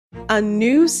A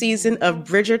new season of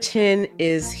Bridgerton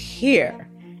is here.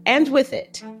 And with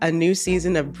it, a new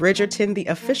season of Bridgerton, the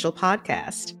official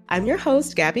podcast. I'm your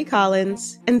host, Gabby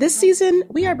Collins, and this season,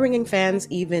 we are bringing fans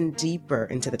even deeper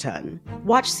into the ton.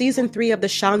 Watch season 3 of the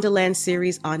Shondaland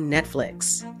series on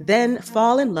Netflix. Then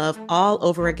fall in love all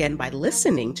over again by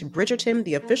listening to Bridgerton,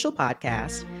 the official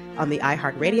podcast, on the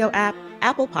iHeartRadio app,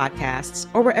 Apple Podcasts,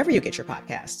 or wherever you get your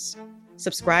podcasts.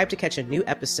 Subscribe to catch a new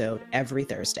episode every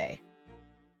Thursday.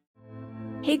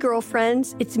 Hey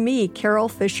girlfriends, it's me, Carol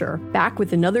Fisher, back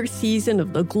with another season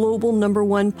of the global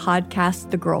 #1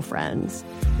 podcast, The Girlfriends.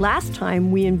 Last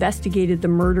time, we investigated the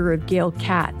murder of Gail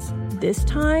Katz. This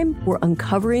time, we're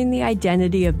uncovering the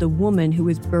identity of the woman who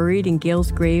was buried in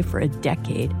Gail's grave for a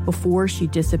decade before she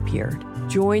disappeared.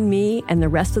 Join me and the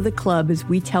rest of the club as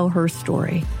we tell her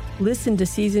story. Listen to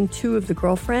Season 2 of The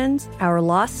Girlfriends, Our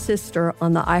Lost Sister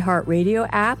on the iHeartRadio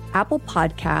app, Apple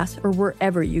Podcasts, or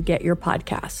wherever you get your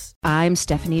podcasts. I'm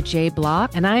Stephanie J.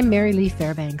 Block. And I'm Mary Lee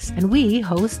Fairbanks. And we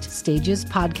host Stages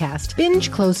Podcast.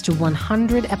 Binge close to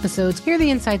 100 episodes. Hear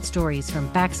the inside stories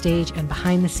from backstage and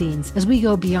behind the scenes as we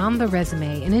go beyond the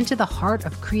resume and into the heart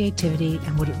of creativity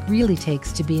and what it really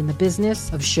takes to be in the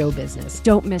business of show business.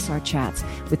 Don't miss our chats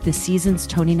with this season's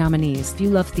Tony nominees. If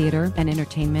you love theater and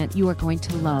entertainment, you are going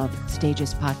to love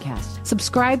Stages Podcast.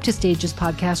 Subscribe to Stages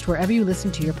Podcast wherever you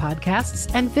listen to your podcasts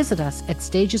and visit us at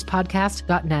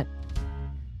stagespodcast.net.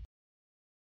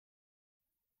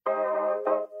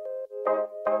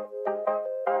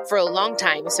 For a long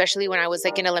time, especially when I was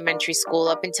in elementary school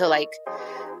up until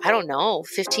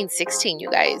 15, 16, you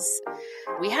guys,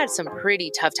 we had some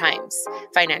pretty tough times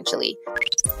financially.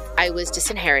 I was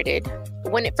disinherited.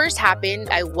 When it first happened,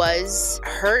 I was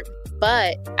hurt,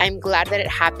 but I'm glad that it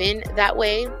happened that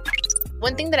way.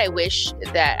 One thing that I wish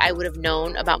that I would have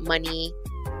known about money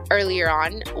earlier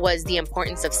on was the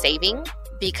importance of saving.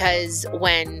 Because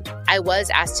when I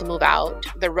was asked to move out,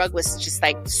 the rug was just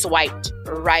swiped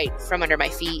right from under my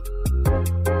feet.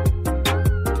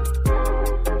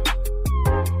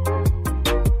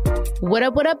 What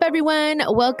up, everyone?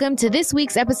 Welcome to this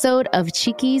week's episode of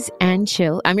Chiquis and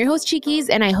Chill. I'm your host, Chiquis,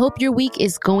 and I hope your week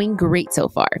is going great so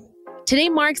far. Today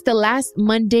marks the last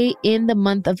Monday in the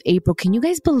month of April. Can you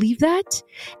guys believe that?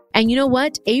 And you know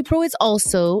what? April is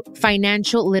also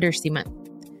Financial Literacy Month.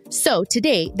 So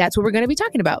today, that's what we're going to be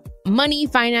talking about. Money,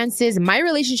 finances, my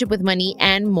relationship with money,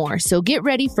 and more. So get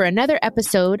ready for another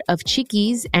episode of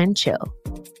Chiquis and Chill.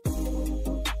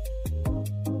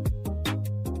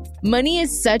 Money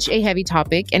is such a heavy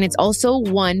topic, and it's also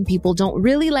one people don't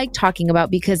really like talking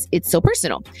about because it's so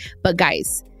personal. But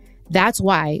guys, that's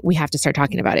why we have to start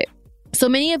talking about it. So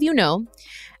many of you know,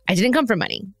 I didn't come from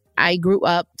money. I grew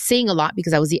up saying a lot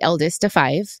because I was the eldest of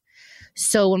 5.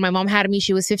 So when my mom had me,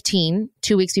 she was 15,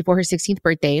 2 weeks before her 16th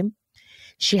birthday.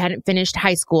 She hadn't finished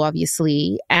high school,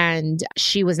 obviously, and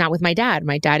she was not with my dad.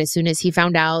 My dad, as soon as he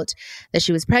found out that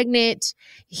she was pregnant,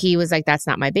 he was like, that's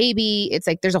not my baby. It's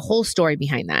there's a whole story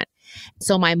behind that.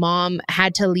 So my mom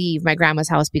had to leave my grandma's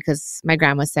house because my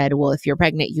grandma said, well, if you're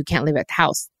pregnant, you can't live at the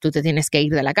house. Tú te tienes que ir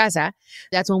de la casa.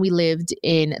 That's when we lived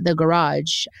in the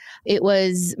garage. It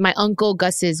was my Uncle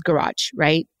Gus's garage,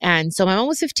 right? And so my mom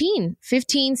was 15,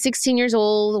 16 years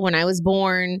old when I was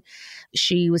born.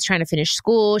 She was trying to finish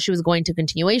school. She was going to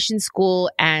continuation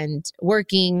school and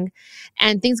working,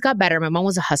 and things got better. My mom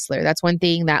was a hustler. That's one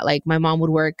thing that my mom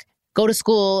would work, go to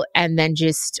school, and then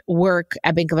just work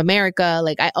at Bank of America.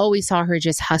 I always saw her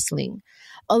just hustling.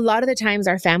 A lot of the times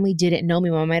our family didn't know me.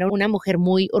 Mamá era una mujer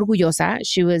muy orgullosa.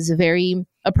 She was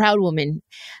a proud woman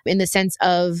in the sense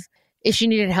of if she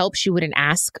needed help, she wouldn't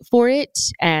ask for it.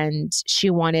 And she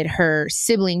wanted her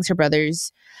siblings, her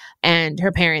brothers, and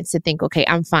her parents to think, okay,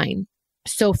 I'm fine.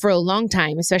 So for a long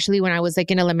time, especially when I was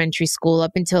in elementary school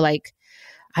up until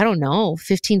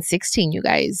 15, 16, you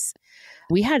guys,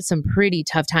 we had some pretty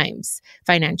tough times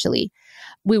financially.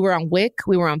 We were on WIC,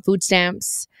 we were on food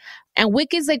stamps. And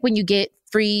WIC is when you get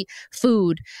free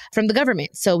food from the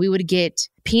government. So we would get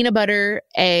peanut butter,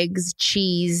 eggs,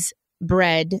 cheese,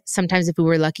 bread. Sometimes if we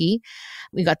were lucky,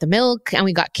 we got the milk and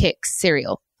we got Kix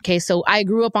cereal. Okay. So I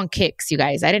grew up on Kix, you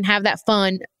guys. I didn't have that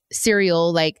fun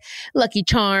cereal like Lucky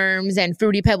Charms and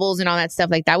Fruity Pebbles and all that stuff.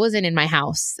 That wasn't in my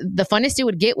house. The funnest it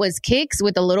would get was Kix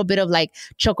with a little bit of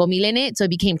Chocomil in it. So it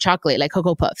became chocolate, like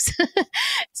Cocoa Puffs.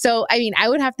 So, I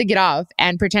would have to get off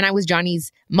and pretend I was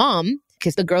Johnny's mom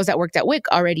because the girls that worked at WIC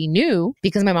already knew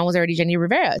because my mom was already Jenny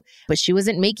Rivera, but she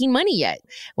wasn't making money yet.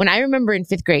 When I remember in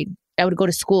 5th grade, I would go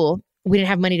to school. We didn't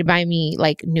have money to buy me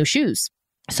new shoes.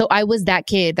 So I was that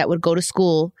kid that would go to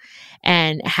school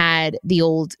and had the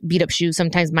old beat up shoes.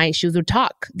 Sometimes my shoes would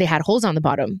talk. They had holes on the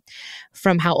bottom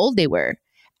from how old they were.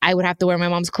 I would have to wear my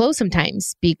mom's clothes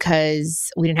sometimes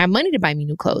because we didn't have money to buy me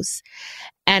new clothes.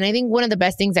 And I think one of the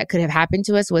best things that could have happened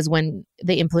to us was when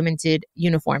they implemented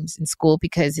uniforms in school,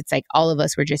 because it's like all of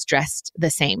us were just dressed the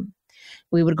same.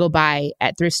 We would go buy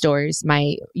at thrift stores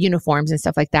my uniforms and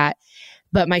stuff like that.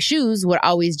 But my shoes would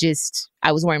always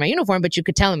I was wearing my uniform, but you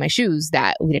could tell in my shoes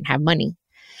that we didn't have money.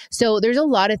 So there's a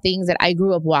lot of things that I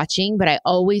grew up watching, but I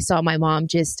always saw my mom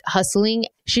just hustling.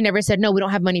 She never said, no, we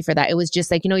don't have money for that. It was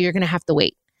just like, you're going to have to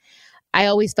wait. I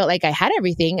always felt like I had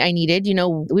everything I needed.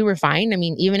 We were fine. I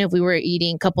mean, even if we were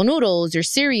eating couple noodles or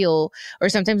cereal or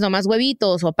sometimes nomás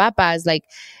huevitos or papas, like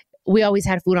we always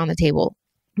had food on the table.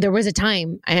 There was a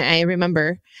time, I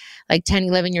remember like 10,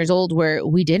 11 years old, where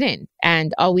we didn't.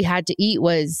 And all we had to eat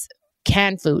was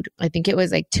canned food. I think it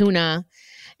was like tuna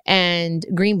and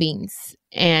green beans.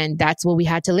 And that's what we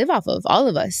had to live off of, all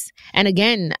of us. And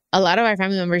again, a lot of our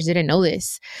family members didn't know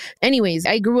this. Anyways,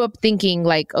 I grew up thinking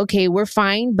like, okay, we're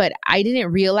fine. But I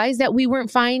didn't realize that we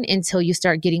weren't fine until you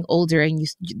start getting older and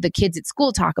the kids at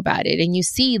school talk about it. And you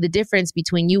see the difference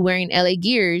between you wearing LA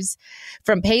Gears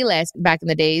from Payless back in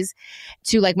the days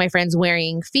to like my friends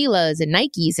wearing Fila's and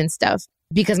Nikes and stuff.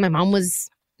 Because my mom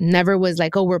never was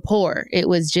like, oh, we're poor. It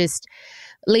was just,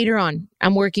 later on,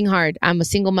 I'm working hard. I'm a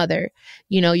single mother.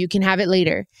 You can have it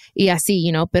later. Y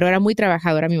así, pero era muy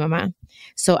trabajadora mi mamá.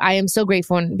 So I am so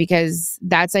grateful because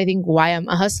that's, I think, why I'm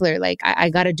a hustler. Like I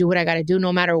got to do what I got to do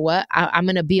no matter what. I'm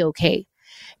going to be okay.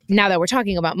 Now that we're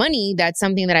talking about money, that's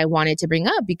something that I wanted to bring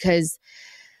up because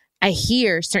I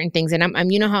hear certain things and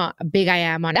I'm how big I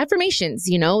am on affirmations,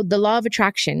 the law of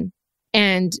attraction.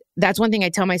 And that's one thing I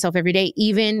tell myself every day,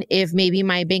 even if maybe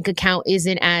my bank account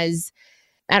isn't as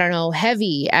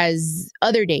heavy as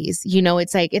other days.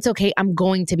 It's like, it's okay. I'm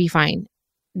going to be fine.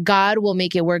 God will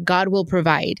make it work. God will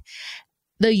provide.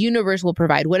 The universe will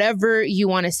provide, whatever you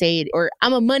want to say, or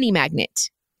I'm a money magnet.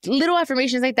 Little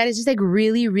affirmations like that is just like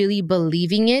really, really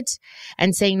believing it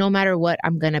and saying, no matter what,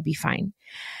 I'm going to be fine.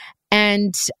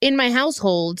 And in my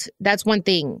household, that's one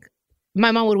thing.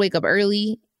 My mom would wake up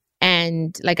early.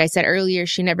 And like I said earlier,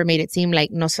 she never made it seem like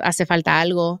nos hace falta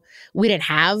algo. We didn't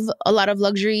have a lot of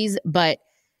luxuries, but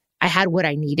I had what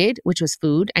I needed, which was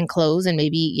food and clothes. And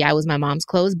maybe, it was my mom's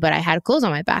clothes, but I had clothes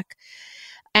on my back.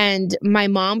 And my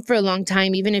mom, for a long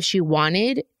time, even if she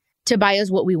wanted to buy us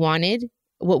what we wanted,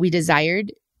 what we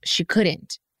desired, she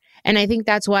couldn't. And I think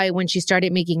that's why when she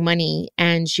started making money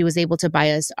and she was able to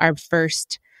buy us our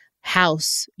first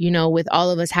house, with all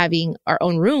of us having our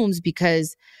own rooms,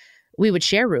 because we would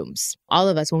share rooms. All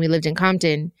of us, when we lived in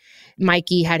Compton,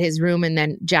 Mikey had his room and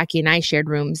then Jackie and I shared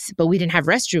rooms, but we didn't have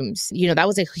restrooms. That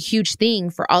was a huge thing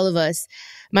for all of us.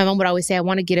 My mom would always say, I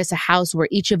want to get us a house where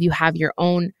each of you have your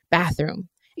own bathroom.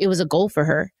 It was a goal for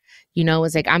her. It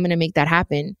was like, I'm going to make that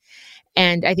happen.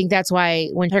 And I think that's why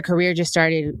when her career just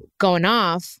started going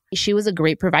off, she was a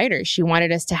great provider. She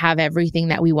wanted us to have everything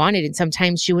that we wanted. And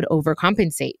sometimes she would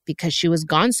overcompensate because she was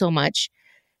gone so much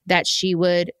that she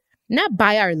would not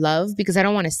buy our love, because I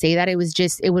don't want to say that. It was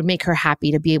just, it would make her happy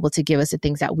to be able to give us the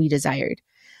things that we desired.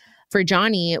 For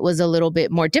Johnny, it was a little bit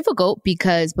more difficult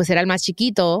because pues era el más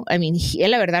chiquito. I mean, él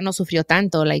la verdad no sufrió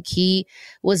tanto. Like he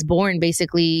was born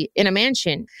basically in a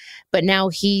mansion, but now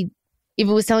he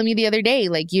even was telling me the other day,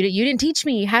 like, you didn't teach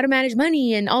me how to manage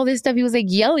money and all this stuff. He was like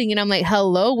yelling. And I'm like,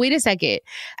 hello, wait a second.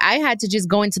 I had to just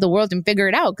go into the world and figure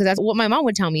it out, because that's what my mom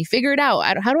would tell me. Figure it out.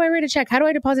 How do I write a check? How do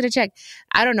I deposit a check?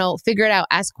 I don't know. Figure it out.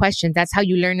 Ask questions. That's how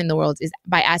you learn in the world, is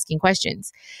by asking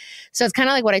questions. So it's kind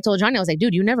of like what I told Johnny. I was like,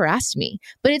 dude, you never asked me.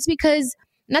 But it's because,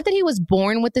 not that he was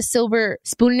born with a silver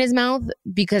spoon in his mouth,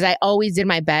 because I always did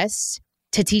my best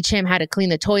to teach him how to clean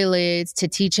the toilets, to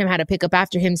teach him how to pick up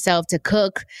after himself, to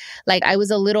cook. Like I was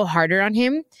a little harder on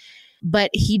him, but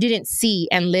he didn't see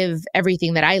and live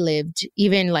everything that I lived,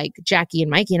 even like Jackie and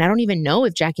Mikey. And I don't even know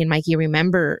if Jackie and Mikey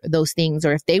remember those things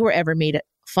or if they were ever made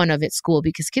fun of at school,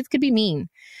 because kids could be mean.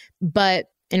 But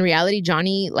in reality,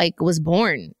 Johnny like was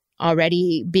born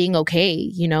already being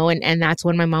okay, and that's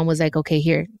when my mom was like, okay,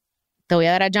 here, te voy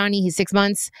a dar a Johnny, he's 6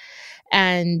 months,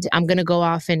 and I'm going to go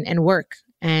off and work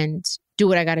and do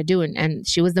what I got to do. And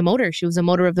she was the motor. She was the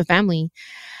motor of the family.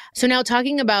 So now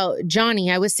talking about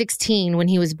Johnny, I was 16 when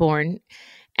he was born.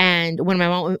 And when my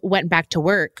mom went back to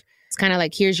work, it's kind of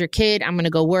like, here's your kid. I'm going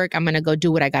to go work. I'm going to go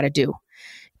do what I got to do.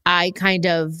 I kind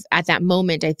of, at that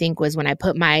moment, I think was when I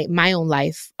put my own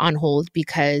life on hold,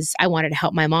 because I wanted to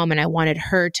help my mom and I wanted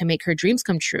her to make her dreams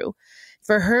come true.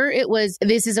 For her, it was,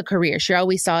 this is a career. She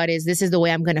always saw it as, this is the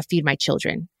way I'm going to feed my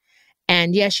children.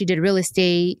 And yes, she did real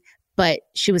estate, but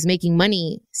she was making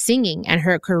money singing and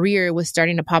her career was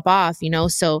starting to pop off,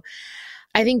 So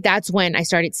I think that's when I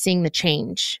started seeing the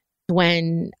change.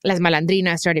 when Las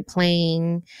Malandrinas started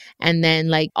playing, and then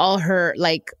like all her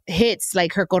like hits,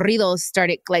 like her corridos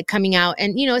started like coming out,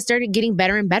 and you know, it started getting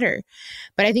better and better.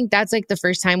 But I think that's like the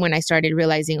first time when I started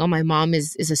realizing, oh, my mom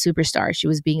is a superstar. She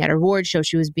was being at an award show.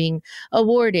 She was being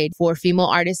awarded for Female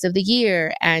Artist of the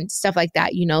Year and stuff like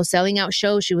that, you know, selling out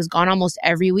shows. She was gone almost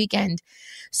every weekend.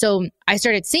 So I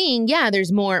started seeing, yeah,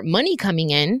 there's more money coming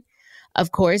in,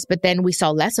 of course, but then we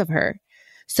saw less of her.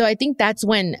 So I think that's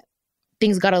when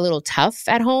things got a little tough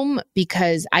at home,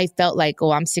 because I felt like,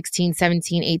 oh, I'm 16,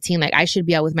 17, 18, like I should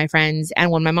be out with my friends. And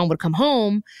when my mom would come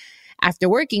home after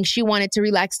working, she wanted to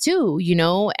relax too, you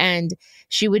know, and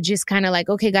she would just kind of like,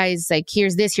 okay, guys, like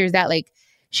here's this, here's that. Like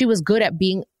she was good at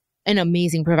being an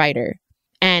amazing provider.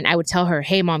 And I would tell her,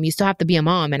 hey, mom, you still have to be a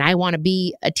mom, and I want to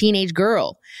be a teenage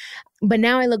girl. But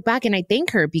now I look back and I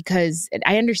thank her, because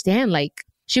I understand, like,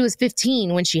 she was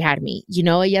 15 when she had me. You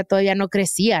know, ella todavía no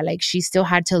crecía. Like, she still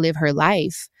had to live her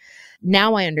life.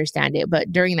 Now I understand it.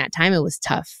 But during that time, it was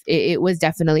tough. It was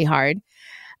definitely hard.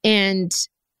 And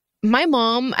my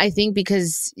mom, I think,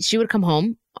 because she would come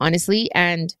home, honestly,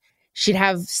 and she'd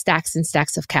have stacks and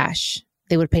stacks of cash.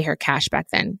 They would pay her cash back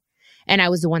then. And I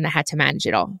was the one that had to manage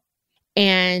it all.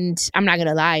 And I'm not going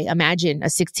to lie. Imagine a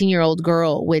 16-year-old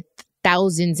girl with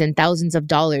thousands and thousands of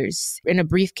dollars in a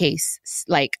briefcase.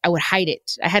 Like, I would hide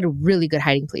it. I had really good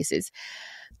hiding places.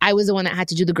 I was the one that had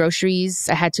to do the groceries.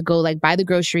 I had to go like buy the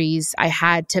groceries. I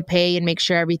had to pay and make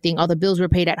sure all the bills were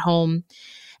paid at home.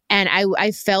 And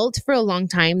I felt for a long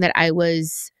time that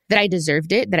I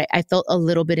deserved it, that I felt a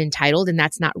little bit entitled, and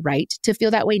that's not right to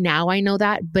feel that way. Now I know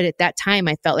that. But at that time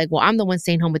I felt like, well, I'm the one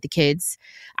staying home with the kids.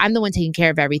 I'm the one taking care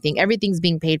of everything. Everything's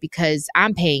being paid because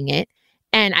I'm paying it.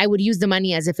 And I would use the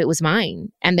money as if it was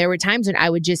mine. And there were times when I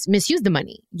would just misuse the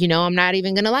money. You know, I'm not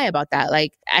even going to lie about that.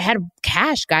 Like, I had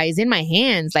cash, guys, in my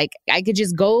hands. Like, I could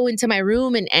just go into my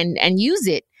room and use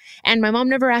it. And my mom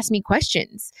never asked me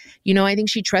questions. You know, I think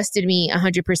she trusted me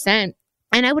 100%.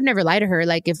 And I would never lie to her.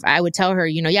 Like, if I would tell her,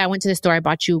 you know, yeah, I went to the store, I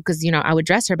bought you, because, you know, I would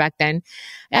dress her back then.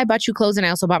 I bought you clothes, and I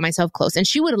also bought myself clothes. And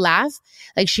she would laugh.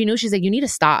 Like, she knew, she's like, you need to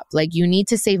stop. Like, you need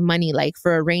to save money, like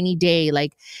for a rainy day.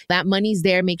 Like, that money's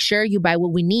there. Make sure you buy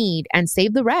what we need and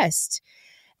save the rest.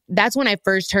 That's when I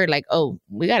first heard, like, oh,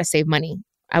 we got to save money.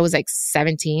 I was like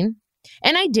 17.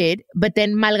 And I did, but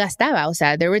then malgastaba. O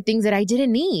sea, there were things that I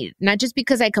didn't need, not just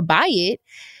because I could buy it.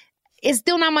 It's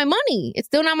still not my money. It's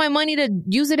still not my money to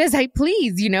use it as I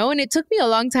please, you know? And it took me a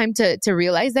long time to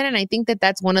realize that. And I think that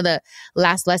that's one of the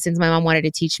last lessons my mom wanted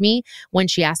to teach me when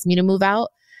she asked me to move out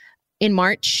in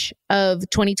March of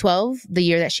 2012, the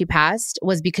year that she passed,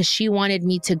 was because she wanted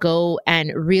me to go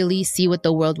and really see what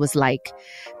the world was like,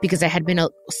 because I had been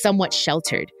somewhat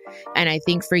sheltered. And I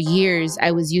think for years,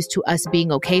 I was used to us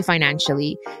being okay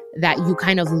financially, that you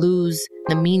kind of lose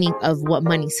the meaning of what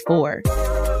money's for.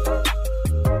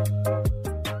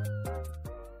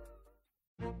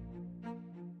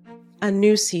 A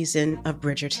new season of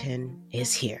Bridgerton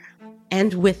is here.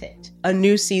 And with it, a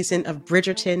new season of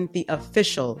Bridgerton, the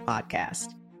official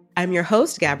podcast. I'm your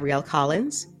host, Gabrielle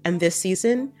Collins, and this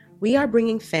season, we are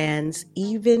bringing fans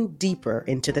even deeper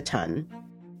into the ton.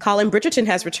 Colin Bridgerton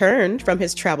has returned from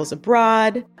his travels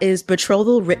abroad. Is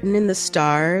betrothal written in the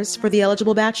stars for the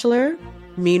eligible bachelor?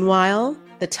 Meanwhile,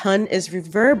 the ton is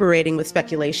reverberating with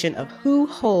speculation of who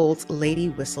holds Lady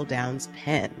Whistledown's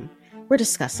pen. We're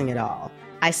discussing it all.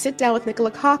 I sit down with Nicola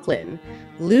Coughlan,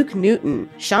 Luke Newton,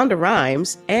 Shonda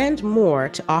Rhimes, and more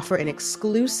to offer an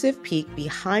exclusive peek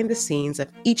behind the scenes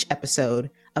of each episode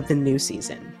of the new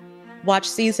season. Watch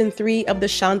season 3 of the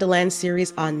Shondaland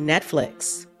series on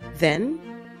Netflix. Then,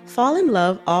 fall in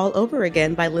love all over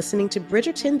again by listening to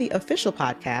Bridgerton, the official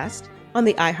podcast, on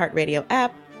the iHeartRadio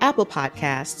app, Apple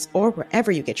Podcasts, or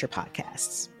wherever you get your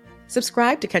podcasts.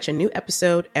 Subscribe to catch a new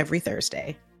episode every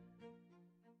Thursday.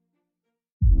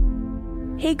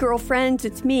 Hey girlfriends,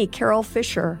 it's me, Carol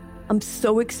Fisher. I'm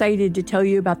so excited to tell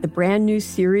you about the brand new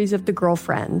series of The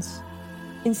Girlfriends.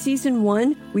 In season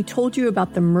 1, we told you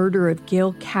about the murder of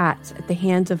Gail Katz at the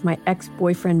hands of my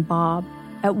ex-boyfriend Bob.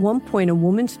 At one point, a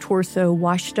woman's torso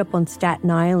washed up on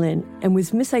Staten Island and was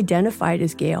misidentified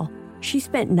as Gail. She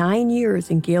spent 9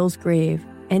 years in Gail's grave,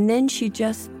 and then she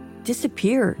just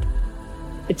disappeared.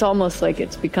 It's almost like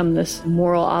it's become this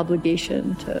moral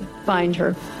obligation to find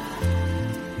her.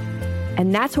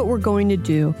 And that's what we're going to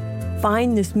do.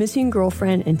 Find this missing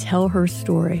girlfriend and tell her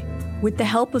story. With the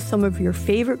help of some of your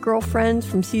favorite girlfriends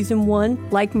from season 1,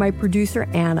 like my producer,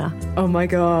 Anna. Oh my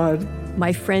God.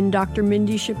 My friend, Dr.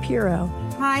 Mindy Shapiro.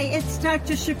 Hi, it's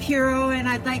Dr. Shapiro, and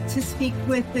I'd like to speak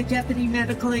with the deputy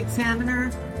medical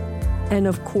examiner. And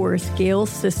of course, Gail's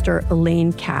sister,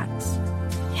 Elaine Katz.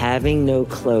 Having no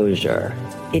closure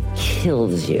it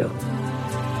kills you.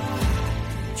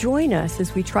 Join us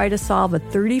as we try to solve a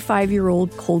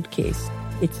 35-year-old cold case.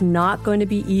 It's not going to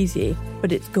be easy,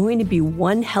 but it's going to be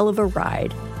one hell of a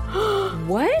ride.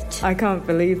 What? I can't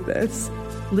believe this.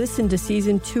 Listen to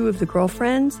Season 2 of The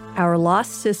Girlfriends, Our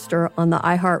Lost Sister on the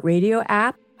iHeartRadio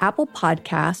app, Apple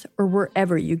Podcasts, or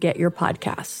wherever you get your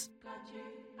podcasts.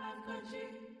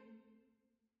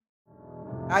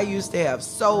 I used to have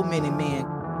so many men.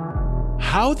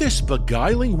 How this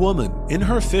beguiling woman in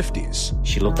her 50s,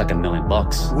 she looked like $1 million,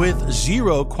 with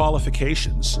zero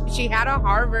qualifications, she had a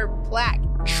Harvard plaque,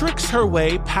 tricks her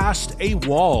way past a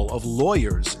wall of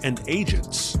lawyers and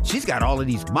agents. She's got all of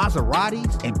these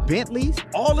Maseratis and Bentleys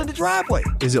all in the driveway.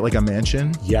 Is it like a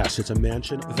mansion? Yes, it's a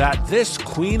mansion that this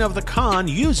queen of the con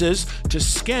uses to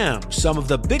scam some of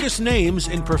the biggest names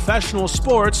in professional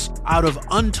sports out of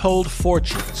untold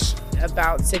fortunes.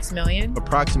 About $6 million.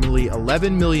 Approximately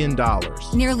 $11 million.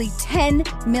 Nearly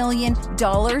 $10 million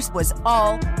was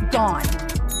all gone.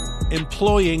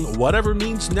 Employing whatever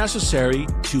means necessary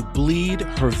to bleed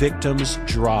her victims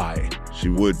dry. She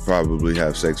would probably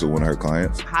have sex with one of her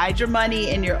clients. Hide your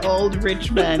money in your old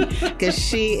rich man, because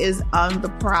she is on the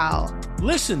prowl.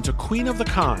 Listen to Queen of the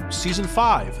Con, Season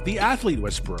 5, The Athlete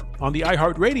Whisperer, on the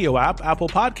iHeartRadio app, Apple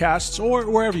Podcasts, or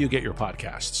wherever you get your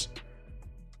podcasts.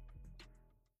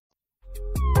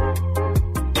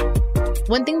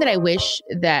 One thing that I wish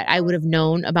that I would have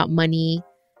known about money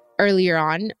earlier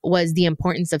on was the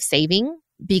importance of saving,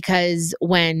 because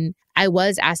when I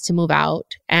was asked to move out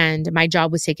and my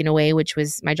job was taken away, which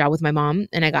was my job with my mom,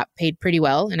 and I got paid pretty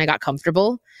well and I got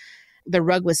comfortable, the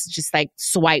rug was just like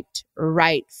swiped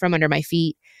right from under my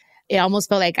feet. It almost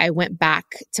felt like I went back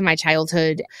to my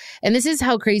childhood. And this is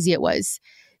how crazy it was.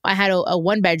 I had a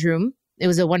one bedroom. It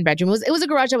was a one bedroom. It was a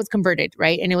garage that was converted,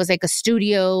 right? And it was like a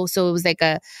studio. So it was like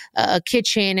a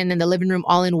kitchen and then the living room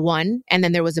all in one. And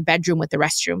then there was a bedroom with the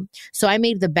restroom. So I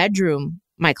made the bedroom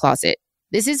my closet.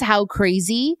 This is how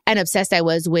crazy and obsessed I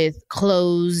was with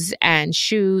clothes and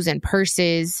shoes and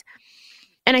purses.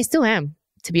 And I still am,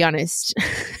 to be honest,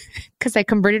 because I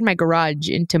converted my garage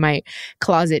into my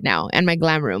closet now and my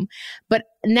glam room. But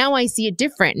now I see it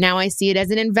different. Now I see it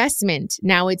as an investment.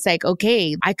 Now it's like,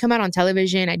 okay, I come out on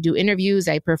television, I do interviews,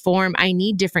 I perform, I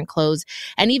need different clothes.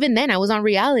 And even then I was on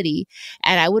reality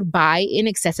and I would buy an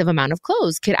excessive amount of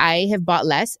clothes. Could I have bought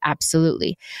less?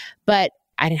 Absolutely. But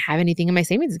I didn't have anything in my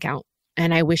savings account.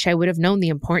 And I wish I would have known the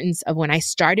importance of when I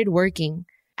started working,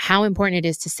 how important it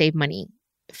is to save money.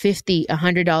 $50,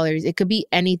 $100. It could be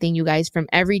anything, you guys, from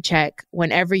every check.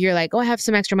 Whenever you're like, oh, I have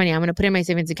some extra money, I'm going to put in my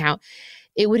savings account.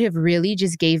 It would have really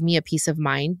just gave me a peace of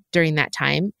mind during that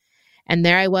time. And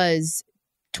there I was,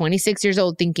 26 years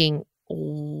old, thinking,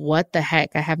 what the heck?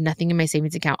 I have nothing in my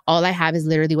savings account. All I have is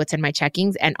literally what's in my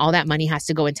checkings, and all that money has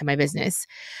to go into my business.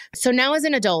 So now as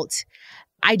an adult,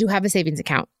 I do have a savings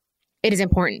account. It is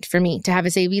important for me to have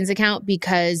a savings account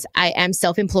because I am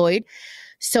self-employed.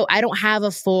 So I don't have a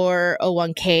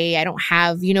 401k. I don't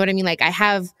have, you know what I mean? Like I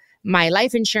have my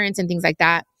life insurance and things like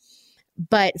that.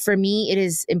 But for me, it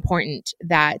is important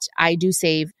that I do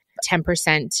save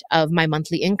 10% of my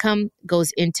monthly income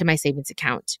goes into my savings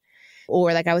account.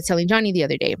 Or like I was telling Johnny the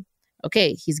other day,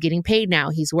 okay, he's getting paid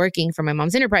now. He's working for my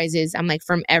mom's enterprises. I'm like,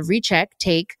 from every check,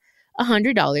 take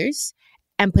 $100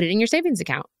 and put it in your savings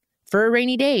account for a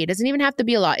rainy day. It doesn't even have to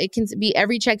be a lot. It can be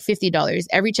every check $50,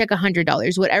 every check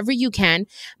 $100, whatever you can,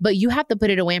 but you have to put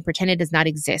it away and pretend it does not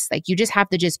exist. Like you just have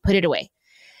to just put it away.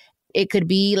 It could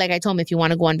be, like I told him, if you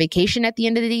want to go on vacation at the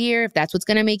end of the year, if that's what's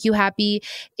going to make you happy,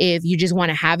 if you just want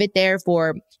to have it there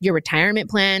for your retirement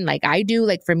plan, like I do.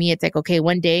 Like for me, it's like, okay,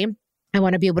 one day I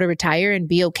want to be able to retire and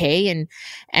be okay.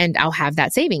 And I'll have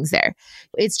that savings there.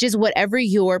 It's just whatever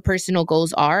your personal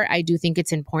goals are. I do think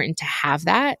it's important to have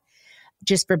that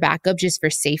just for backup, just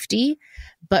for safety.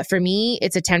 But for me,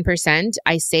 it's a 10%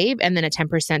 I save and then a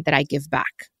 10% that I give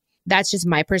back. That's just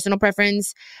my personal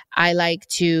preference. I like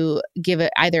to give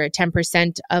it either a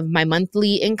 10% of my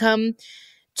monthly income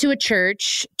to a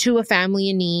church, to a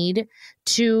family in need,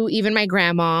 to even my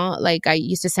grandma. Like I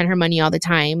used to send her money all the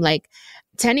time, like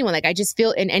to anyone. Like I just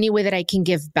feel in any way that I can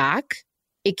give back,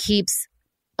 it keeps,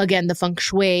 again, the feng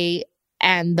shui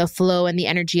and the flow and the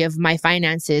energy of my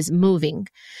finances moving.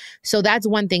 So that's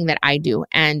one thing that I do.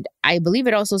 And I believe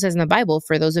it also says in the Bible,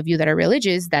 for those of you that are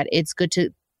religious, that it's good to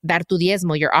dar tu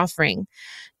diezmo, your offering,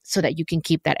 so that you can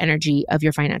keep that energy of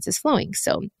your finances flowing.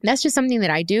 So that's just something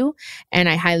that I do. And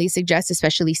I highly suggest,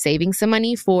 especially saving some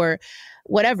money for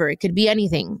whatever. It could be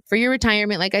anything. For your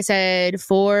retirement, like I said,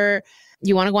 for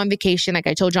you want to go on vacation, like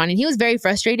I told Johnny. And he was very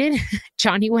frustrated,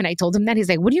 Johnny, when I told him that. He's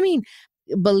like, what do you mean?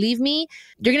 Believe me,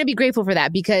 you're going to be grateful for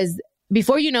that, because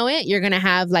before you know it, you're going to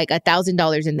have like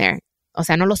 $1,000 in there. O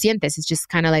sea, no lo sientes. It's just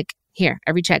kind of like, here,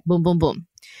 every check, boom, boom, boom.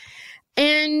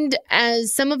 And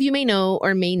as some of you may know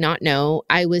or may not know,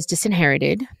 I was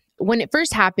disinherited. When it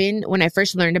first happened, when I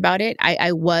first learned about it,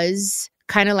 I was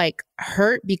kind of like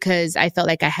hurt because I felt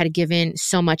like I had given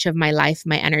so much of my life,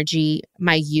 my energy,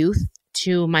 my youth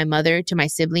to my mother, to my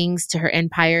siblings, to her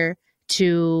empire,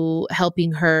 to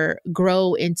helping her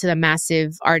grow into the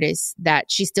massive artist that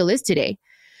she still is today.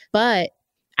 But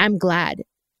I'm glad.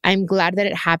 I'm glad that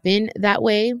it happened that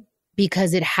way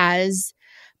because it has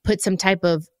put some type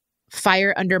of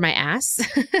fire under my ass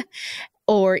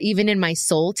or even in my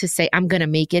soul to say, I'm going to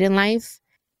make it in life.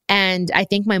 And I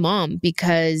thank my mom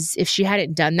because if she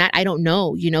hadn't done that, I don't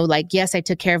know, like, yes, I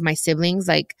took care of my siblings,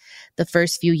 like the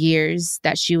first few years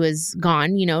that she was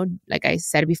gone, like I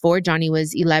said before, Johnny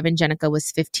was 11, Jenica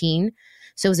was 15.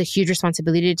 So it was a huge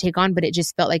responsibility to take on, but it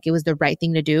just felt like it was the right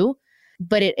thing to do.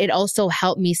 But it also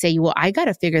helped me say, well, I got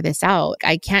to figure this out.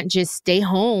 I can't just stay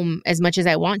home as much as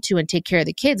I want to and take care of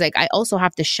the kids. Like I also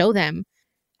have to show them,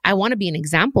 I want to be an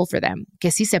example for them, que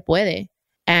sí se puede.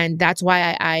 And that's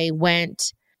why I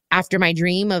went after my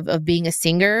dream of being a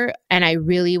singer. And I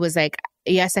really was like,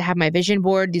 yes, I have my vision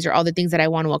board. These are all the things that I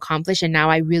want to accomplish. And now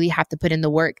I really have to put in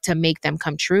the work to make them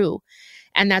come true.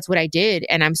 And that's what I did.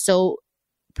 And I'm so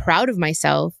proud of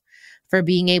myself for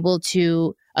being able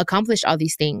to accomplish all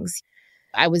these things.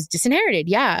 I was disinherited,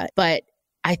 yeah, but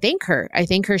I thank her. I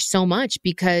thank her so much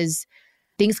because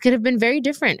things could have been very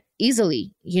different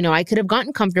easily. I could have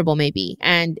gotten comfortable maybe.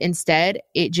 And instead,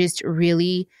 it just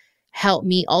really helped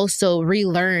me also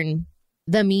relearn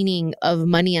the meaning of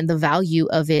money and the value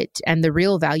of it and the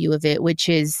real value of it, which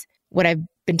is what I've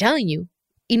been telling you.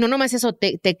 Y no nomás eso,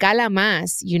 te cala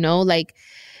más, like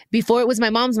before it was my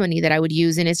mom's money that I would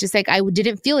use. And it's just like, I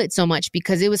didn't feel it so much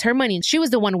because it was her money. She was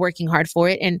the one working hard for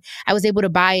it. And I was able to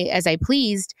buy as I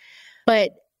pleased.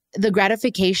 But the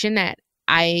gratification that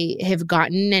I have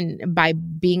gotten and by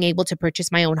being able to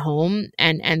purchase my own home,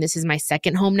 and this is my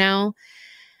second home now,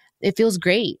 it feels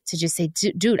great to just say,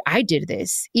 dude, I did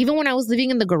this. Even when I was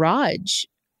living in the garage,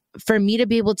 for me to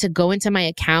be able to go into my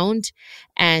account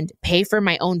and pay for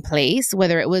my own place,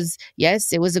 whether it was,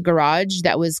 yes, it was a garage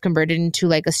that was converted into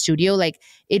like a studio, like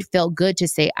it felt good to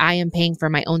say, I am paying for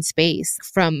my own space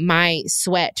from my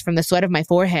sweat, from the sweat of my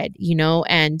forehead,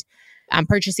 and I'm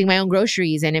purchasing my own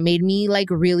groceries. And it made me like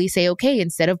really say, okay,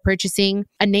 instead of purchasing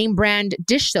a name brand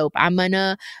dish soap, I'm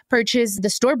gonna purchase the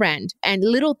store brand and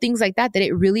little things like that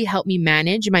it really helped me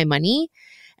manage my money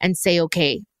and say,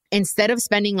 okay, instead of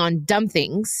spending on dumb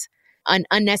things, an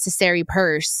unnecessary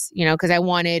purse, because I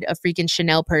wanted a freaking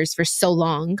Chanel purse for so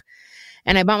long.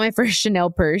 And I bought my first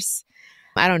Chanel purse,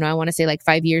 I don't know, I want to say like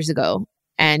 5 years ago.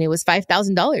 And it was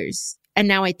 $5,000. And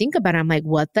now I think about it, I'm like,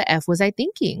 what the F was I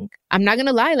thinking? I'm not going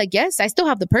to lie. Like, yes, I still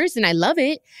have the purse and I love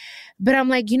it. But I'm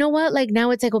like, you know what? Like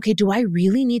now it's like, okay, do I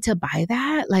really need to buy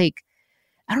that? Like,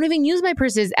 I don't even use my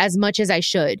purses as much as I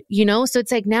should, So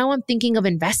it's like, now I'm thinking of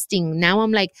investing. Now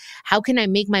I'm like, how can I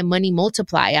make my money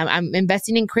multiply? I'm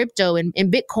investing in crypto and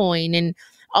in Bitcoin and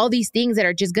all these things that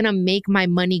are just going to make my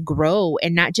money grow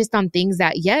and not just on things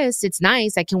that, yes, it's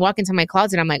nice. I can walk into my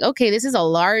closet. I'm like, okay, this is a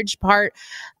large part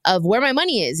of where my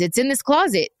money is. It's in this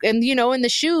closet and, in the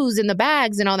shoes and the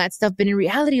bags and all that stuff. But in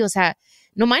reality, o sea,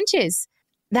 no manches,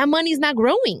 that money's not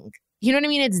growing. You know what I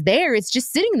mean? It's there. It's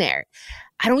just sitting there.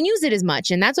 I don't use it as much.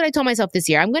 And that's what I told myself this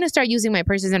year. I'm going to start using my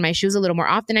purses and my shoes a little more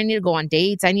often. I need to go on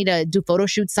dates. I need to do photo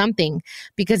shoots, something,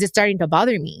 because it's starting to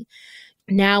bother me.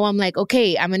 Now I'm like,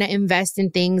 okay, I'm going to invest in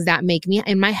things that make me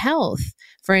in my health.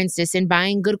 For instance, in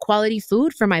buying good quality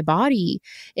food for my body,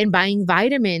 in buying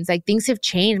vitamins. Like things have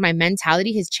changed. My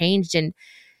mentality has changed. And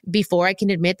before I can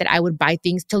admit that I would buy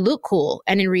things to look cool.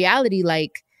 And in reality,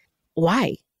 like,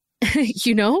 why?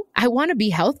 I want to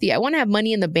be healthy. I want to have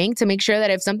money in the bank to make sure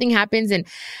that if something happens and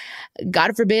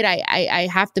God forbid, I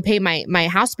have to pay my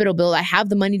hospital bill, I have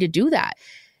the money to do that.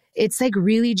 It's like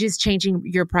really just changing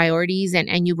your priorities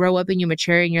and you grow up and you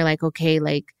mature and you're like, okay,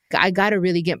 like I got to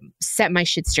really set my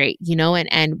shit straight,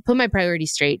 and put my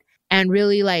priorities straight and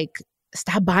really like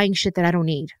stop buying shit that I don't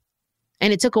need.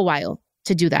 And it took a while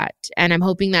to do that. And I'm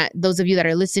hoping that those of you that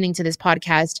are listening to this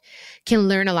podcast can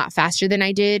learn a lot faster than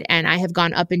I did. And I have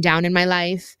gone up and down in my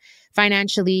life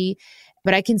financially,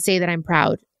 but I can say that I'm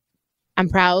proud. I'm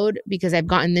proud because I've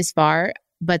gotten this far,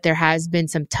 but there has been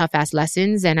some tough ass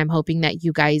lessons. And I'm hoping that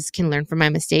you guys can learn from my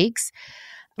mistakes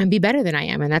and be better than I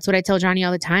am. And that's what I tell Johnny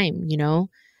all the time.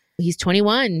 He's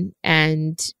 21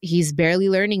 and he's barely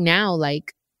learning now,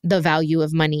 like the value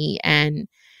of money and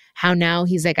how now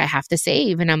he's like, I have to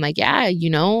save. And I'm like, yeah,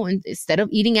 instead of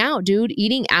eating out, dude,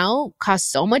 eating out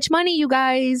costs so much money, you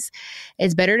guys.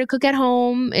 It's better to cook at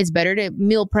home. It's better to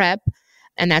meal prep.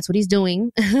 And that's what he's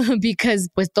doing because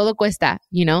pues todo cuesta,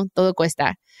 todo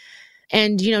cuesta.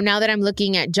 And, now that I'm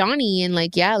looking at Johnny and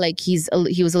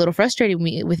he was a little frustrated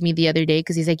with me the other day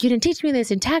because he's like, you didn't teach me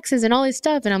this in taxes and all this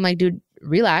stuff. And I'm like, dude,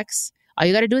 relax. All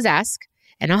you got to do is ask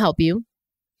and I'll help you.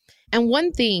 And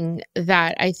one thing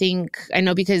that I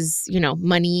know because,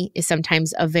 money is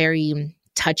sometimes a very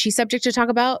touchy subject to talk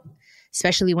about,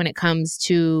 especially when it comes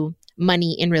to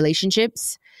money in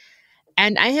relationships.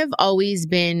 And I have always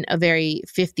been a very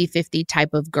 50-50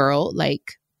 type of girl.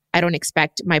 Like, I don't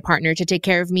expect my partner to take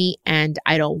care of me, and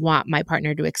I don't want my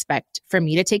partner to expect for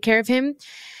me to take care of him,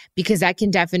 because that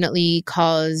can definitely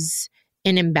cause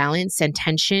an imbalance and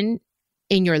tension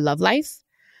in your love life.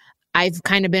 I've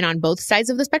kind of been on both sides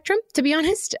of the spectrum, to be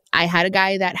honest. I had a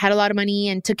guy that had a lot of money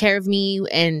and took care of me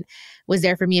and was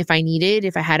there for me if I needed,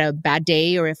 if I had a bad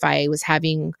day or if I was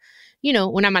having,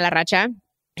 una mala racha.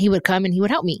 He would come and he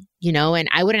would help me, and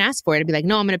I wouldn't ask for it. I'd be like,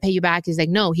 no, I'm going to pay you back. He's like,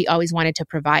 no, he always wanted to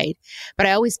provide. But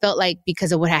I always felt like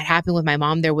because of what had happened with my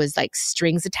mom, there was like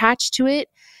strings attached to it.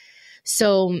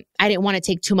 So I didn't want to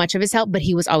take too much of his help, but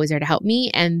he was always there to help me.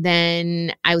 And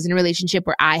then I was in a relationship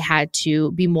where I had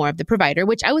to be more of the provider,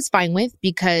 which I was fine with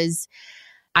because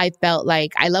I felt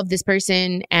like I love this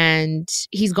person and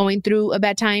he's going through a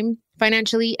bad time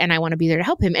financially and I want to be there to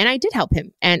help him. And I did help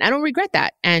him and I don't regret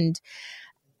that. And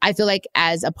I feel like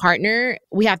as a partner,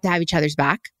 we have to have each other's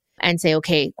back and say,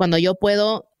 okay, cuando yo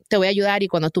puedo, te voy a ayudar y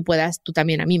cuando tú puedas, tú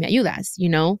también a mí me ayudas,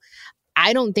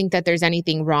 I don't think that there's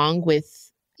anything wrong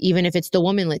with, even if it's the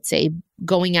woman, let's say,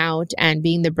 going out and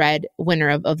being the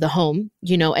breadwinner of the home,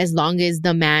 as long as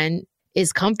the man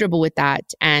is comfortable with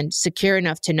that and secure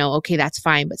enough to know, okay, that's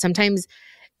fine. But sometimes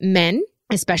men,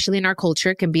 especially in our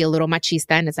culture, can be a little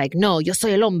machista and it's like, no, yo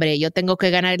soy el hombre, yo tengo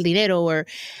que ganar el dinero, or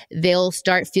they'll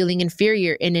start feeling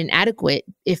inferior and inadequate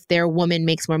if their woman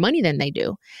makes more money than they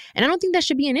do. And I don't think that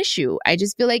should be an issue. I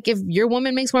just feel like if your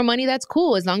woman makes more money, that's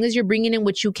cool. As long as you're bringing in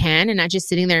what you can and not just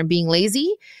sitting there and being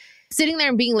lazy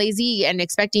and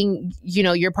expecting,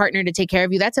 your partner to take care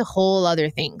of you, that's a whole other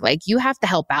thing. Like, you have to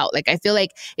help out. Like, I feel like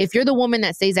if you're the woman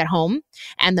that stays at home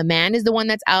and the man is the one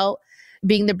that's out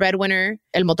being the breadwinner,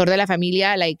 el motor de la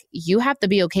familia, like, you have to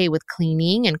be okay with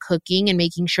cleaning and cooking and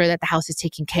making sure that the house is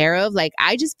taken care of. Like,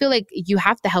 I just feel like you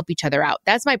have to help each other out.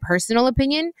 That's my personal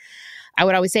opinion. I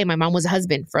would always say my mom was a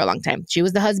husband for a long time. She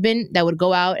was the husband that would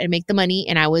go out and make the money,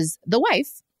 and I was the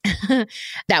wife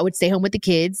that would stay home with the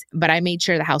kids. But I made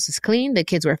sure the house was clean, the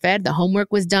kids were fed, the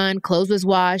homework was done, clothes was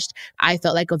washed. I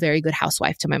felt like a very good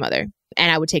housewife to my mother.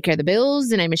 And I would take care of the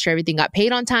bills and I made sure everything got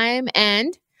paid on time.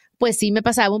 And pues sí me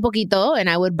pasaba un poquito, and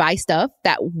I would buy stuff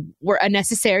that were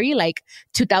unnecessary, like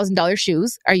 $2,000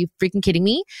 shoes. Are you freaking kidding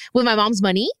me? With my mom's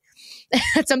money?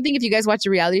 That's something, if you guys watch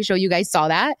a reality show, you guys saw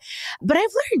that. But I've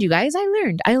learned, you guys, I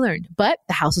learned. But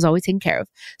the house was always taken care of.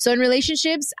 So in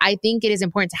relationships, I think it is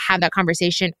important to have that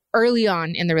conversation early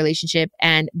on in the relationship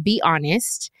and be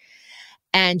honest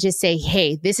and just say,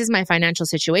 hey, this is my financial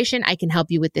situation. I can help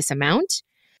you with this amount.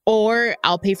 Or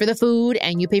I'll pay for the food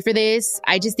and you pay for this.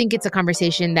 I just think it's a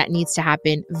conversation that needs to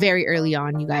happen very early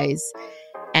on, you guys.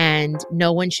 And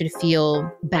no one should feel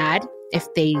bad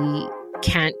if they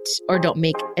can't or don't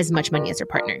make as much money as their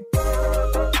partner.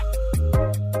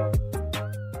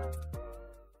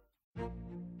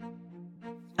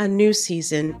 A new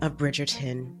season of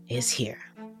Bridgerton is here.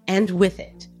 And with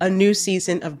it, a new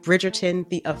season of Bridgerton,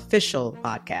 the official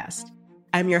podcast.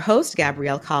 I'm your host,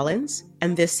 Gabrielle Collins,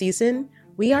 and this season,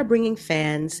 we are bringing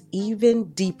fans even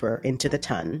deeper into the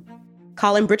ton.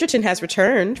 Colin Bridgerton has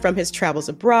returned from his travels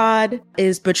abroad.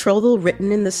 Is betrothal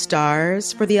written in the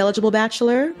stars for the eligible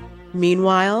bachelor?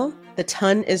 Meanwhile, the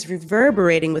ton is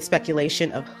reverberating with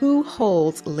speculation of who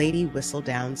holds Lady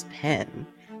Whistledown's pen.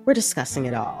 We're discussing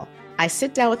it all. I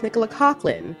sit down with Nicola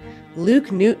Coughlan,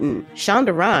 Luke Newton,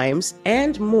 Shonda Rhimes,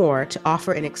 and more to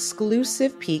offer an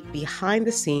exclusive peek behind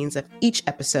the scenes of each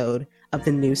episode of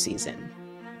the new season.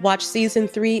 Watch season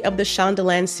 3 of the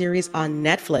Shondaland series on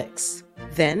Netflix.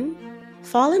 Then,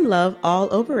 fall in love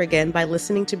all over again by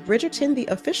listening to Bridgerton, the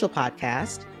official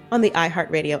podcast, on the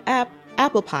iHeartRadio app,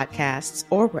 Apple Podcasts,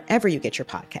 or wherever you get your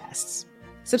podcasts.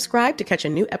 Subscribe to catch a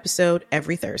new episode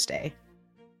every Thursday.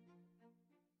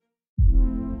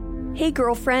 Hey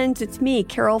girlfriends, it's me,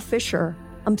 Carol Fisher.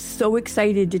 I'm so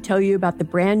excited to tell you about the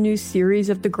brand new series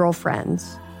of The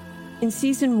Girlfriends. In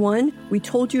season 1, we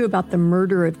told you about the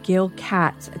murder of Gail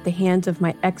Katz at the hands of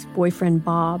my ex-boyfriend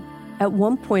Bob. At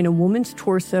one point, a woman's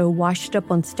torso washed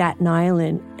up on Staten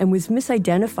Island and was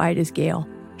misidentified as Gail.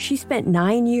 She spent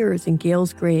 9 years in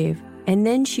Gail's grave, and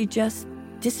then she just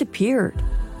disappeared.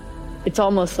 It's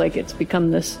almost like it's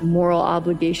become this moral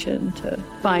obligation to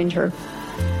find her.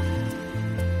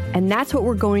 And that's what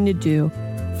we're going to do.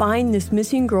 Find this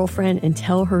missing girlfriend and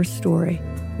tell her story.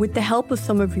 With the help of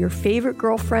some of your favorite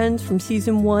girlfriends from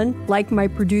season 1, like my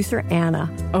producer, Anna.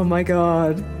 Oh my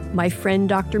God. My friend,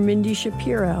 Dr. Mindy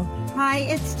Shapiro. Hi,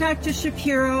 it's Dr.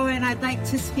 Shapiro, and I'd like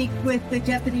to speak with the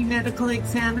Deputy Medical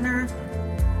Examiner.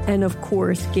 And of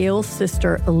course, Gail's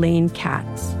sister, Elaine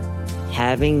Katz.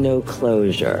 Having no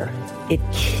closure, it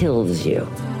kills you.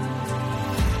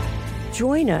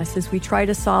 Join us as we try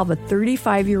to solve a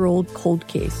 35-year-old cold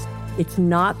case. It's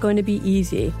not going to be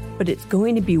easy, but it's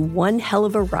going to be one hell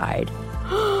of a ride.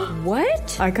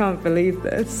 What? I can't believe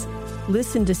this.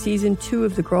 Listen to season 2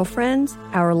 of The Girlfriends,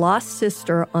 Our Lost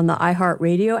Sister on the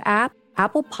iHeartRadio app,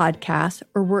 Apple Podcasts,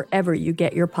 or wherever you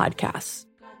get your podcasts.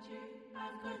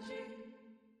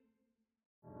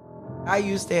 I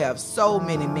used to have so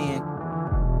many men.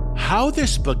 How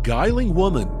this beguiling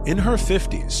woman in her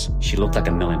 50s, she looked like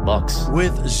 $1 million,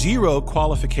 with 0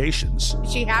 qualifications,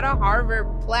 she had a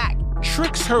Harvard plaque,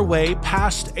 tricks her way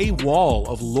past a wall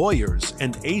of lawyers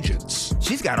and agents.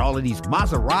 She's got all of these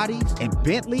Maseratis and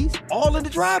Bentleys all in the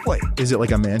driveway. Is it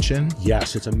like a mansion?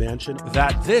 Yes, it's a mansion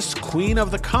that this queen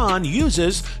of the con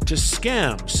uses to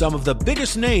scam some of the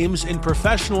biggest names in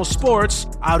professional sports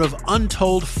out of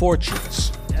untold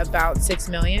fortunes. About $6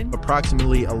 million.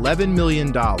 Approximately $11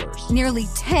 million. Nearly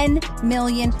 $10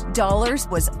 million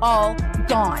was all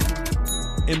gone.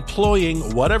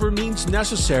 Employing whatever means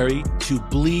necessary to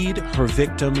bleed her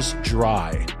victims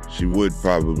dry. She would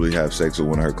probably have sex with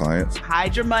one of her clients.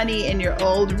 Hide your money in your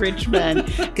old rich men,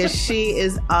 because she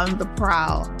is on the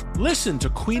prowl. Listen to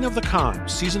Queen of the Con,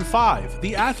 Season 5,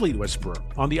 The Athlete Whisperer,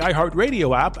 on the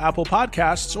iHeartRadio app, Apple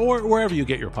Podcasts, or wherever you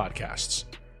get your podcasts.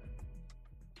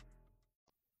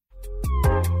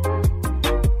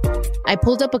 I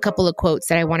pulled up a couple of quotes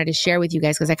that I wanted to share with you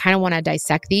guys because I kind of want to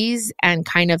dissect these and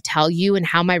kind of tell you and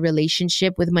how my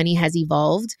relationship with money has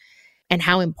evolved and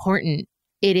how important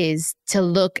it is to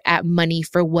look at money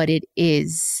for what it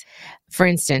is. For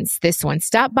instance, this one,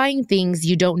 stop buying things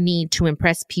you don't need to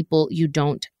impress people you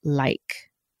don't like.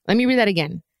 Let me read that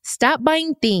again. Stop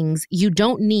buying things you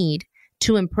don't need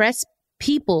to impress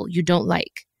people you don't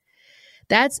like.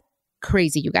 That's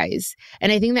crazy, you guys.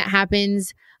 And I think that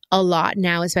happens a lot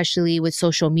now, especially with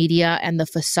social media and the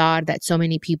facade that so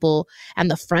many people and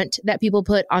the front that people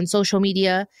put on social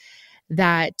media,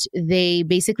 that they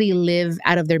basically live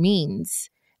out of their means.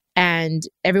 And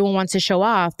everyone wants to show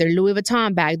off their Louis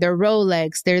Vuitton bag, their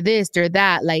Rolex, their this, their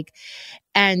that.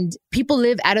 And people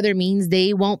live out of their means.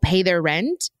 They won't pay their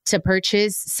rent to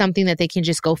purchase something that they can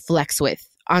just go flex with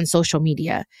on social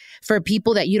media for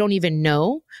people that you don't even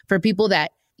know, for people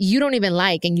that you don't even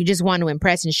like, and you just want to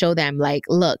impress and show them like,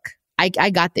 look, I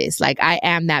got this. Like, I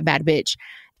am that bad bitch.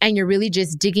 And you're really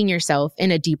just digging yourself in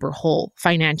a deeper hole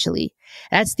financially.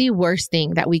 That's the worst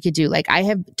thing that we could do. Like, I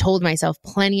have told myself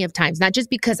plenty of times, not just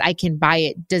because I can buy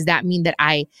it, does that mean that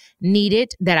I need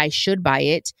it, that I should buy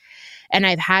it? And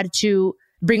I've had to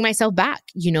bring myself back,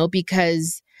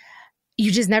 because you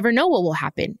just never know what will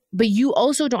happen. But you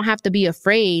also don't have to be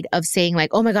afraid of saying like,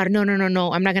 oh my God, no,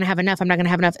 I'm not going to have enough. I'm not going to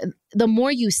have enough. The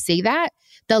more you say that,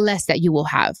 the less that you will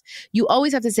have. You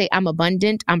always have to say, I'm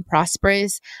abundant, I'm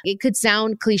prosperous. It could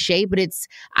sound cliche, but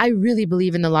I really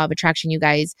believe in the law of attraction, you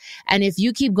guys. And if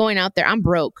you keep going out there, I'm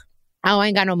broke. Oh, I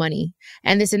ain't got no money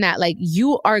and this and that. Like,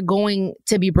 you are going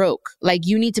to be broke. Like,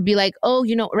 you need to be like, oh,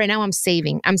 right now I'm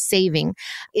saving.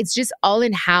 It's just all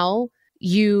in how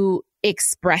you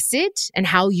express it and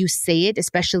how you say it,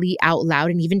 especially out loud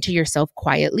and even to yourself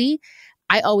quietly.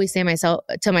 I always say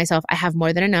to myself, I have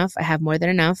more than enough.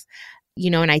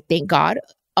 And I thank God.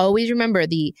 Always remember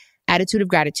the attitude of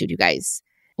gratitude, you guys,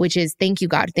 which is thank you,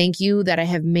 God. Thank you that I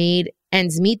have made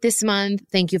ends meet this month.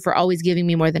 Thank you for always giving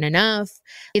me more than enough.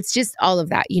 It's just all of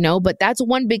that, but that's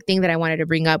one big thing that I wanted to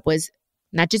bring up was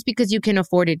not just because you can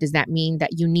afford it, does that mean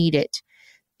that you need it?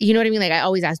 You know what I mean? Like, I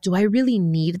always ask, do I really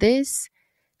need this?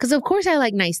 Because of course I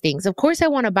like nice things. Of course I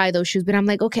want to buy those shoes, but I'm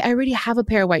like, okay, I already have a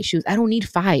pair of white shoes. I don't need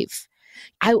 5.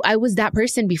 I was that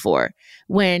person before.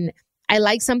 When I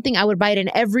like something, I would buy it in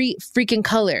every freaking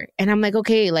color. And I'm like,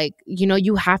 okay, like,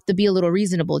 you have to be a little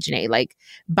reasonable, Janae. Like,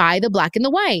 buy the black and the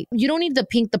white. You don't need the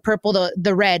pink, the purple,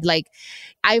 the red. Like,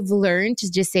 I've learned to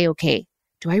just say, okay,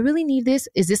 do I really need this?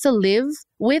 Is this a live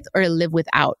with or a live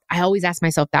without? I always ask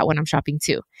myself that when I'm shopping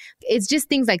too. It's just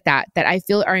things like that I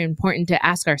feel are important to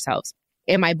ask ourselves.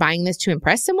 Am I buying this to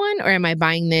impress someone, or am I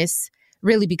buying this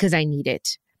really because I need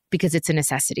it, because it's a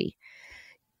necessity?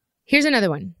 Here's another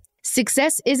one.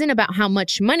 Success isn't about how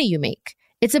much money you make.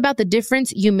 It's about the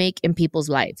difference you make in people's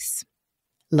lives.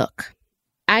 Look,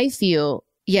 I feel,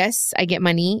 yes, I get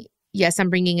money. Yes, I'm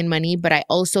bringing in money, but I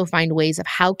also find ways of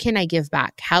how can I give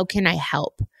back? How can I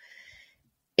help?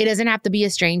 It doesn't have to be a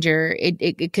stranger.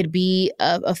 It could be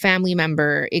a family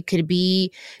member. It could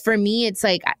be, for me, it's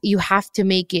like you have to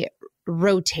make it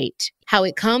rotate. How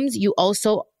it comes, you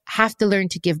also have to learn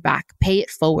to give back, pay it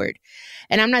forward.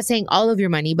 And I'm not saying all of your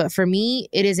money, but for me,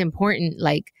 it is important.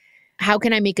 Like, how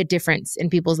can I make a difference in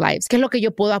people's lives? ¿Qué es lo que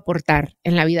yo puedo aportar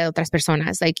en la vida de otras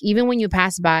personas? Like, even when you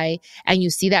pass by and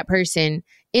you see that person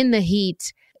in the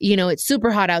heat, you know, it's super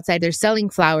hot outside, they're selling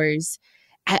flowers.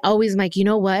 I always am like, you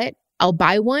know what? I'll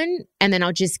buy one and then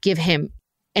I'll just give him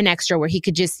an extra where he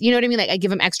could just, you know what I mean? Like, I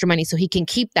give him extra money so he can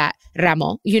keep that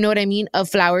ramo, you know what I mean, of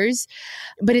flowers.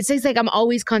 But it's like I'm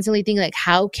always constantly thinking, like,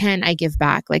 how can I give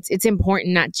back? Like, it's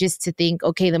important not just to think,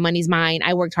 okay, the money's mine.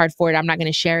 I worked hard for it. I'm not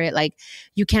going to share it. Like,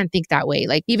 you can't think that way.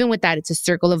 Like, even with that, it's a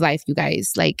circle of life, you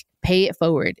guys. Like, pay it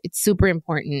forward. It's super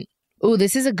important. Ooh,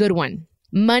 this is a good one.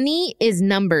 Money is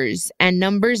numbers and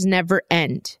numbers never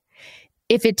end.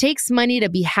 If it takes money to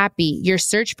be happy, your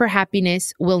search for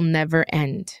happiness will never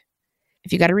end.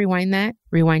 If you got to rewind that,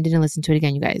 rewind it and listen to it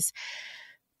again, you guys.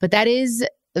 But that is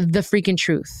the freaking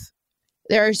truth.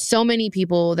 There are so many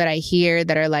people that I hear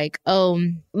that are like, oh,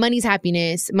 money's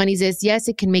happiness. Money's this. Yes,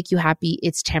 it can make you happy.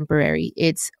 It's temporary.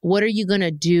 It's what are you going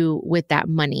to do with that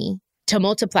money to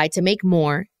multiply, to make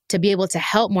more, to be able to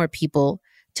help more people,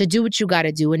 to do what you got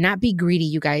to do and not be greedy,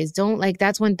 you guys. Don't like,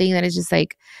 that's one thing that is just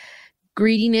like,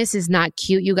 greediness is not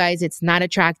cute, you guys. It's not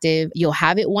attractive. You'll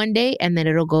have it one day and then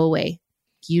it'll go away.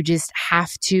 You just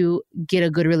have to get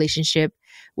a good relationship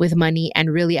with money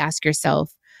and really ask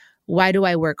yourself, why do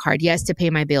I work hard? Yes, to pay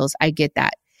my bills. I get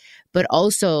that. But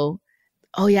also,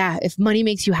 oh yeah, if money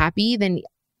makes you happy, then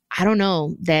I don't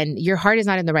know, then your heart is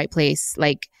not in the right place.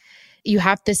 Like, you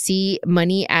have to see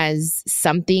money as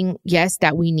something, yes,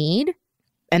 that we need.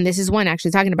 And this is one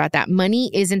actually talking about that.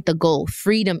 Money isn't the goal.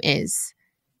 Freedom is.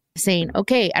 Saying,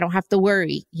 okay, I don't have to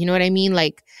worry. You know what I mean?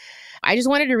 Like, I just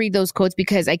wanted to read those quotes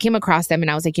because I came across them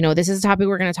and I was like, you know, this is a topic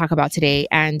we're going to talk about today.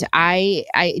 And I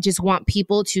just want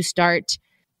people to start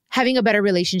having a better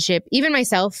relationship. Even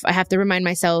myself, I have to remind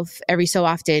myself every so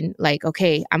often, like,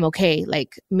 okay, I'm okay.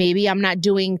 Like, maybe I'm not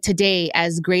doing today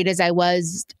as great as I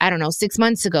was, I don't know, 6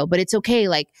 months ago, but it's okay.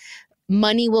 Like,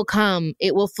 money will come.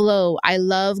 It will flow. I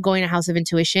love going to House of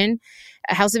Intuition.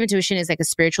 House of Intuition is like a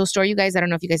spiritual store, you guys. I don't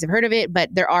know if you guys have heard of it,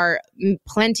 but there are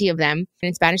plenty of them.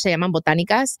 In Spanish, they llaman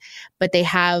botánicas, but they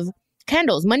have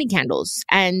candles, money candles.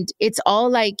 And it's all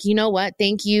like, you know what?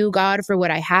 Thank you, God, for what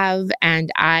I have.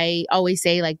 And I always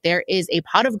say, like, there is a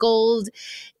pot of gold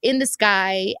in the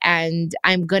sky and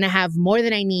I'm going to have more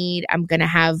than I need. I'm going to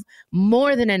have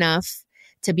more than enough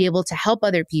to be able to help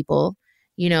other people,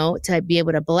 you know, to be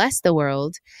able to bless the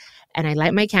world. And I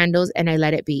light my candles and I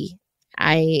let it be.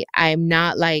 I'm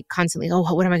not like constantly, oh,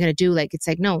 what am I going to do? Like, it's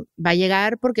like, no, va a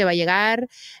llegar porque va a llegar.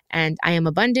 And I am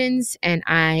abundance and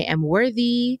I am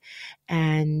worthy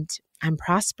and I'm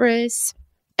prosperous.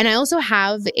 And I also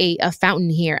have a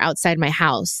fountain here outside my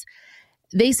house.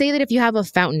 They say that if you have a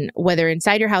fountain, whether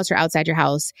inside your house or outside your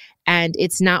house, and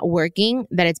it's not working,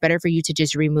 that it's better for you to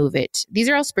just remove it. These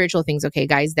are all spiritual things, okay,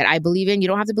 guys, that I believe in. You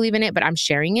don't have to believe in it, but I'm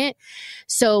sharing it.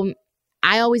 So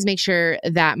I always make sure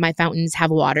that my fountains have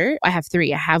water. I have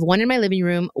 3. I have one in my living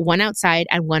room, one outside,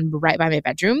 and one right by my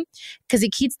bedroom because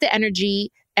it keeps the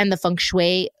energy and the feng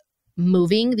shui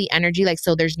moving, the energy, like,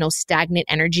 so there's no stagnant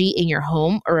energy in your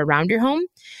home or around your home.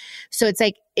 So it's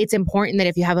like, it's important that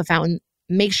if you have a fountain,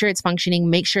 make sure it's functioning,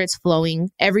 make sure it's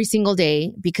flowing every single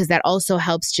day, because that also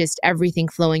helps just everything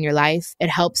flow in your life. It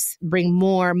helps bring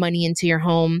more money into your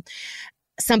home.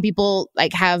 Some people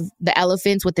like have the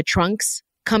elephants with the trunks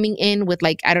coming in with,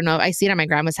 like, I don't know, I see it at my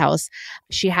grandma's house.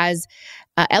 She has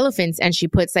elephants and she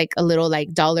puts like a little like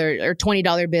 $1 or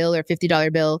 $20 bill or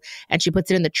 $50 bill and she puts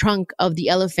it in the trunk of the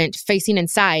elephant facing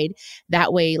inside.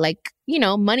 That way, like, you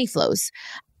know, money flows.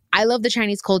 I love the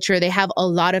Chinese culture. They have a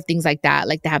lot of things like that.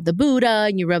 Like, they have the Buddha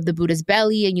and you rub the Buddha's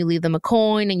belly and you leave them a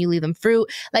coin and you leave them fruit.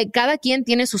 Like, cada quien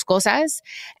tiene sus cosas.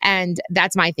 And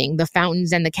that's my thing, the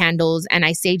fountains and the candles. And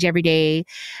I sage every day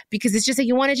because it's just like,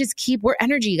 you want to just keep, we're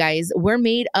energy, guys. We're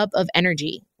made up of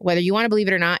energy. Whether you want to believe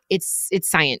it or not, it's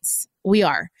science. We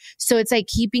are. So it's like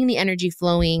keeping the energy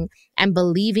flowing and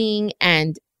believing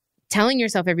and telling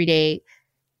yourself every day,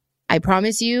 I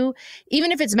promise you,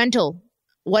 even if it's mental,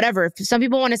 whatever. Some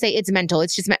people want to say it's mental.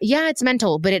 It's just, yeah, it's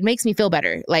mental, but it makes me feel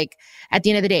better. Like, at the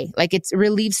end of the day, like, it's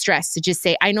relieves stress to just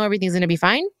say, I know everything's going to be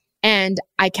fine. And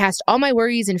I cast all my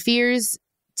worries and fears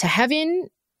to heaven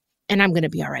and I'm going to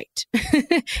be all right.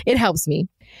 It helps me.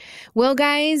 Well,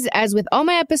 guys, as with all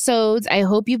my episodes, I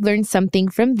hope you've learned something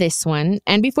from this one.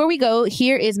 And before we go,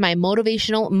 here is my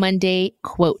Motivational Monday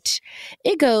quote.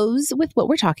 It goes with what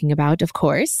we're talking about, of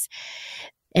course.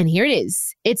 And here it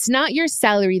is. It's not your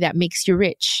salary that makes you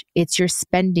rich. It's your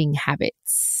spending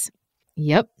habits.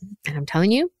 Yep. And I'm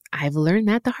telling you, I've learned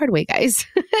that the hard way, guys.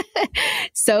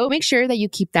 So make sure that you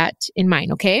keep that in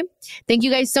mind, okay? Thank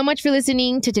you guys so much for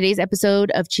listening to today's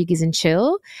episode of Chiquis and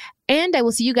Chill. And I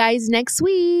will see you guys next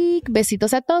week.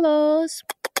 Besitos a todos.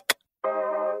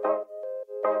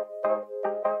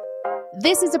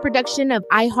 This is a production of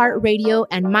iHeartRadio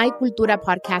and My Cultura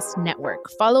Podcast Network.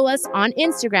 Follow us on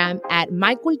Instagram at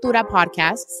My Cultura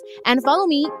Podcasts and follow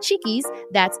me, Chiquis,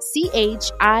 that's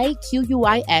CHIQUIS.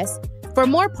 For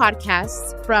more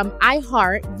podcasts from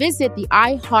iHeart, visit the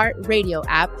iHeartRadio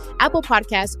app, Apple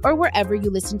Podcasts, or wherever you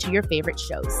listen to your favorite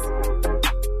shows.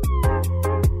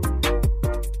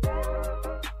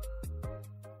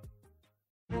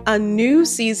 A new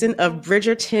season of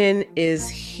Bridgerton is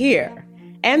here.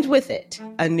 And with it,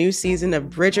 a new season of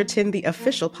Bridgerton, the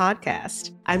official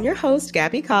podcast. I'm your host,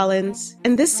 Gabby Collins,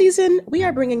 and this season, we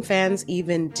are bringing fans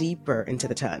even deeper into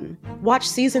the ton. Watch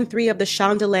season 3 of the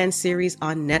Shondaland series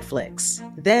on Netflix.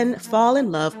 Then fall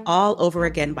in love all over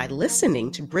again by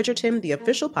listening to Bridgerton, the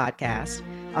official podcast,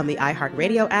 on the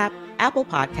iHeartRadio app, Apple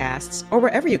Podcasts, or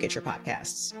wherever you get your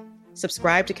podcasts.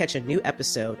 Subscribe to catch a new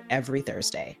episode every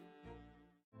Thursday.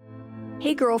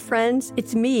 Hey, girlfriends,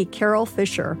 it's me, Carol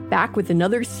Fisher, back with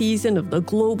another season of the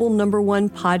global #1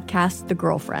 podcast, The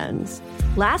Girlfriends.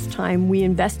 Last time, we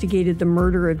investigated the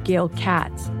murder of Gail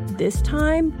Katz. This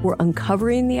time, we're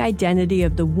uncovering the identity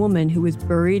of the woman who was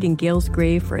buried in Gail's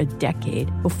grave for a decade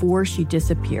before she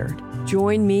disappeared.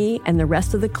 Join me and the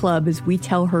rest of the club as we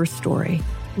tell her story.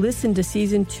 Listen to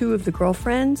Season 2 of The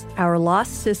Girlfriends, Our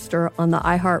Lost Sister on the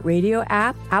iHeartRadio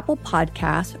app, Apple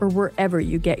Podcasts, or wherever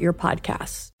you get your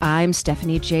podcasts. I'm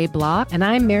Stephanie J. Block. And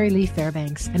I'm Mary Lee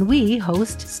Fairbanks. And we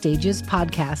host Stages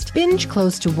Podcast. Binge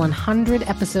close to 100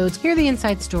 episodes. Hear the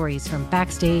inside stories from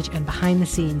backstage and behind the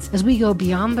scenes as we go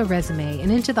beyond the resume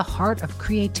and into the heart of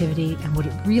creativity and what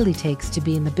it really takes to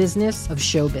be in the business of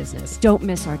show business. Don't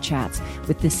miss our chats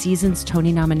with this season's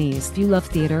Tony nominees. If you love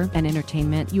theater and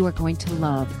entertainment, you are going to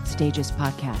love Stages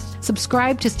Podcast.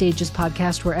 Subscribe to Stages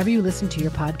Podcast wherever you listen to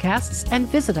your podcasts and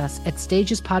visit us at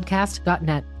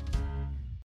stagespodcast.net.